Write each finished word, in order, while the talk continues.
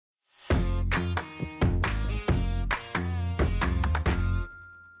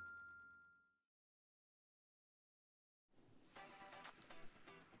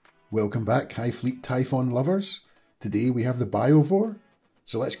Welcome back, High Fleet Typhon lovers. Today we have the Biovore,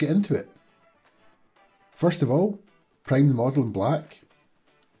 so let's get into it. First of all, prime the model in black,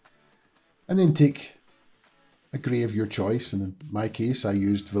 and then take a grey of your choice, and in my case I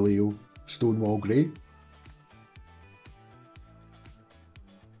used Vallejo Stonewall Grey,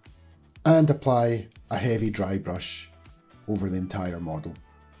 and apply a heavy dry brush over the entire model,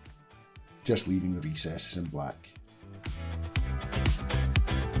 just leaving the recesses in black.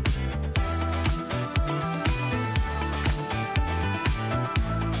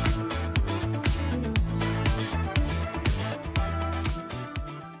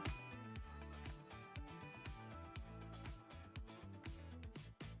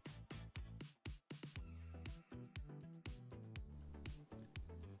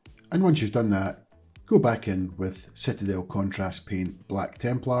 And once you've done that, go back in with Citadel Contrast Paint Black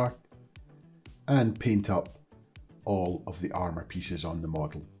Templar and paint up all of the armour pieces on the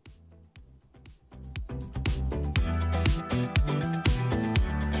model.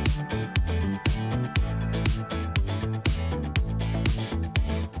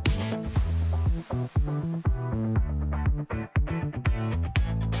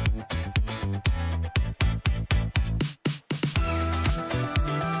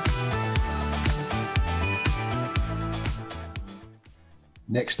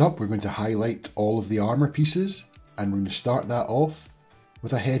 Next up, we're going to highlight all of the armour pieces, and we're going to start that off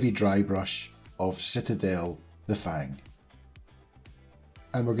with a heavy dry brush of Citadel the Fang.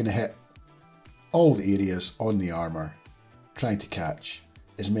 And we're going to hit all the areas on the armour, trying to catch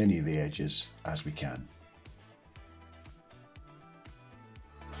as many of the edges as we can.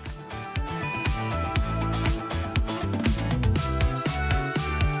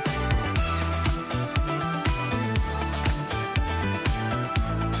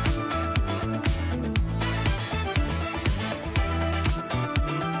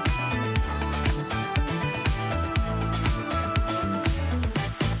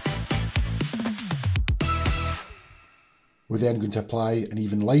 We're then going to apply an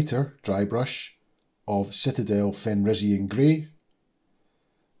even lighter dry brush of Citadel Fenrisian Grey,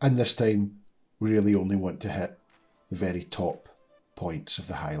 and this time we really only want to hit the very top points of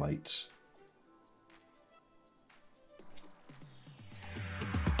the highlights.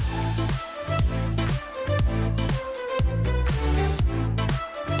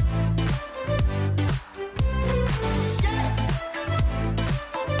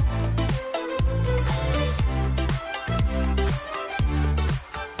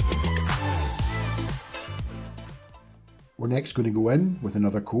 We're next going to go in with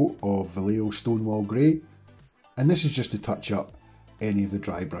another coat of Vallejo Stonewall Grey, and this is just to touch up any of the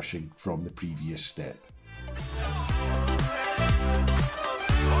dry brushing from the previous step.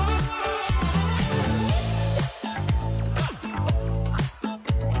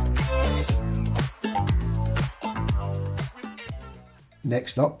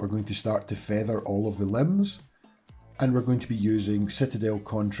 Next up, we're going to start to feather all of the limbs, and we're going to be using Citadel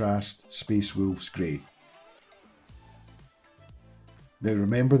Contrast Space Wolves Grey. Now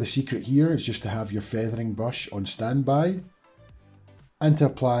remember, the secret here is just to have your feathering brush on standby and to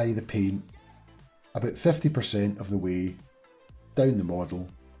apply the paint about 50% of the way down the model,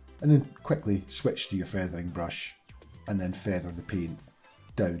 and then quickly switch to your feathering brush and then feather the paint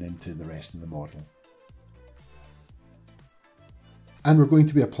down into the rest of the model. And we're going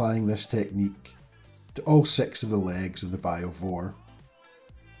to be applying this technique to all 6 of the legs of the Biovore,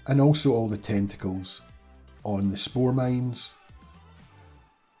 and also all the tentacles on the spore mines.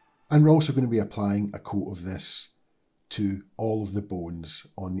 And we're also going to be applying a coat of this to all of the bones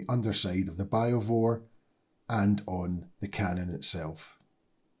on the underside of the Biovore and on the cannon itself.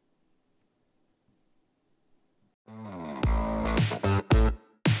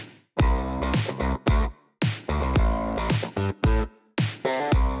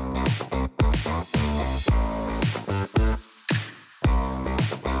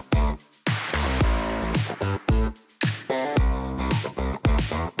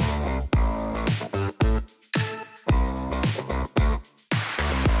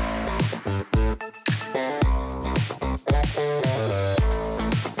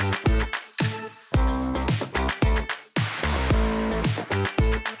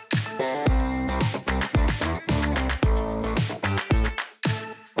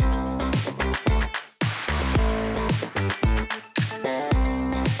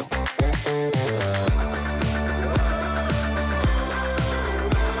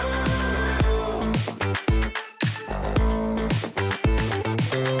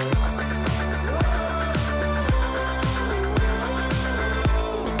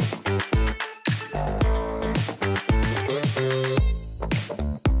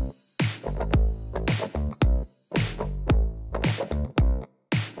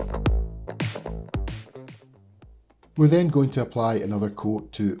 We're then going to apply another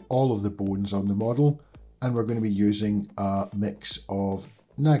coat to all of the bones on the model, and we're going to be using a mix of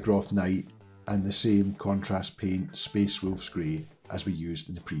Nagroth Night and the same contrast paint Space Wolf's Grey as we used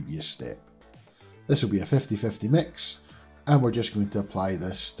in the previous step. This will be a 50-50 mix, and we're just going to apply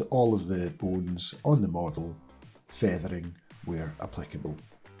this to all of the bones on the model, feathering where applicable.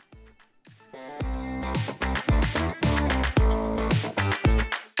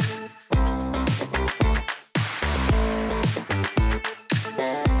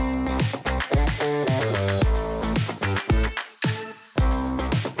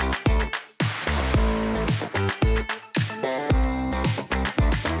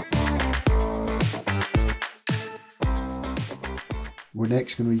 We're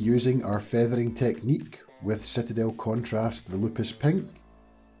next going to be using our feathering technique with Citadel Contrast Volupus Pink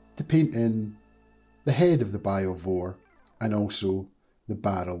to paint in the head of the Biovore and also the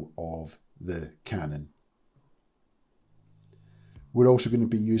barrel of the cannon. We're also going to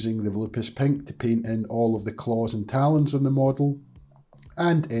be using the Volupus Pink to paint in all of the claws and talons on the model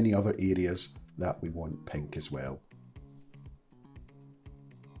and any other areas that we want pink as well.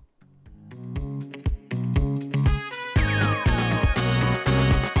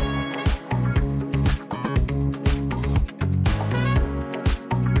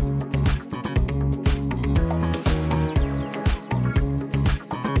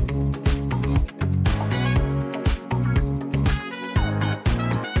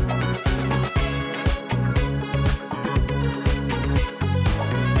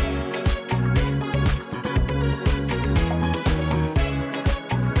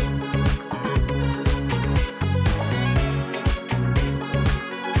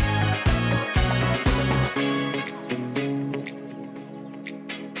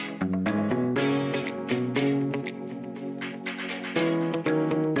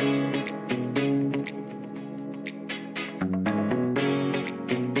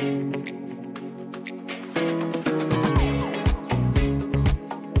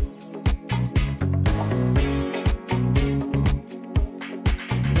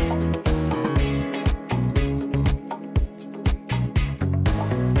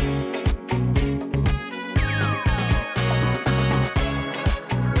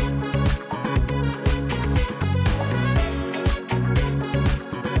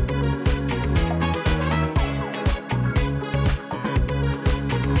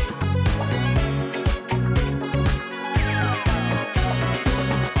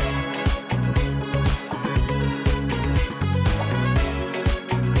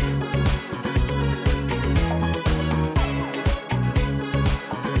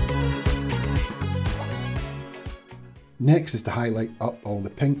 Next is to highlight up all the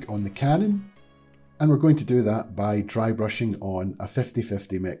pink on the cannon, and we're going to do that by dry brushing on a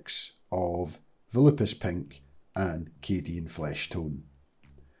 50-50 mix of Volupus Pink and Cadian Flesh Tone.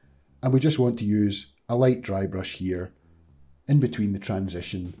 And we just want to use a light dry brush here in between the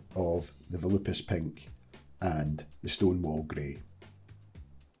transition of the Volupus Pink and the Stonewall Grey.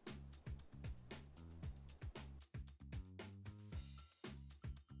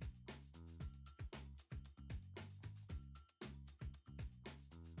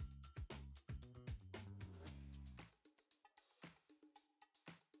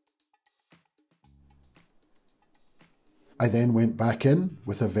 I then went back in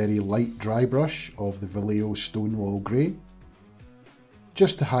with a very light dry brush of the Vallejo Stonewall Grey,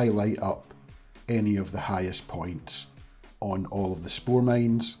 just to highlight up any of the highest points on all of the spore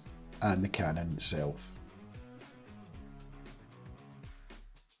mines and the cannon itself.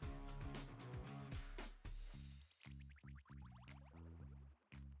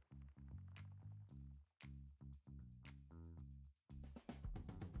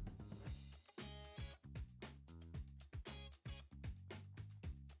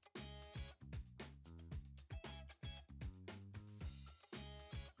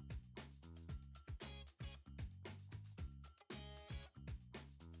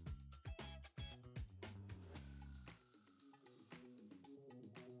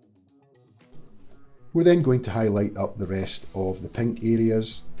 We're then going to highlight up the rest of the pink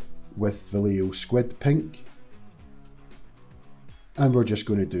areas with Vallejo Squid Pink, and we're just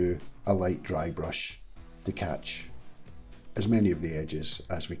going to do a light dry brush to catch as many of the edges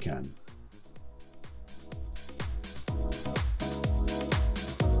as we can.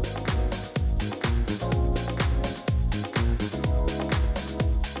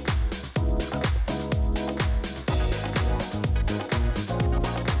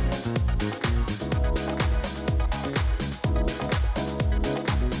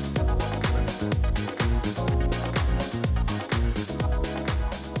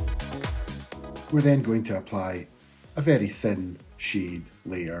 We're then going to apply a very thin shade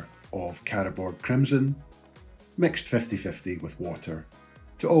layer of Caraboard Crimson, mixed 50-50 with water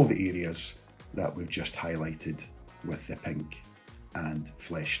to all the areas that we've just highlighted with the pink and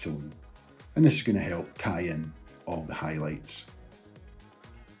flesh tone. And this is going to help tie in all the highlights.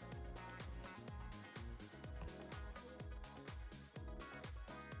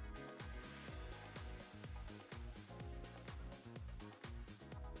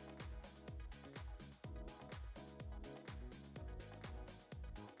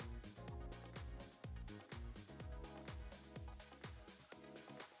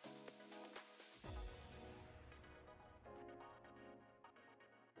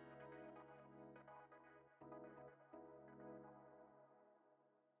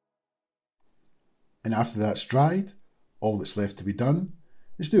 And after that's dried, all that's left to be done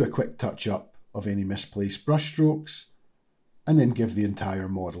is do a quick touch up of any misplaced brush strokes and then give the entire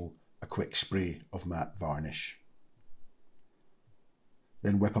model a quick spray of matte varnish.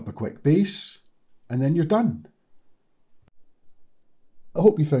 Then whip up a quick base and then you're done. I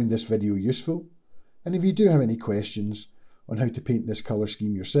hope you found this video useful, and if you do have any questions on how to paint this colour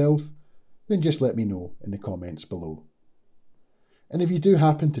scheme yourself, then just let me know in the comments below. And if you do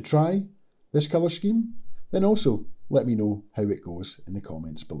happen to try this colour scheme, then also let me know how it goes in the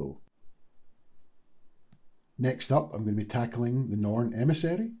comments below. Next up, I'm going to be tackling the Norn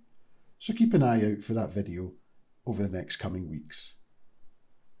Emissary, so keep an eye out for that video over the next coming weeks.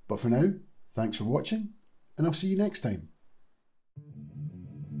 But for now, thanks for watching, and I'll see you next time.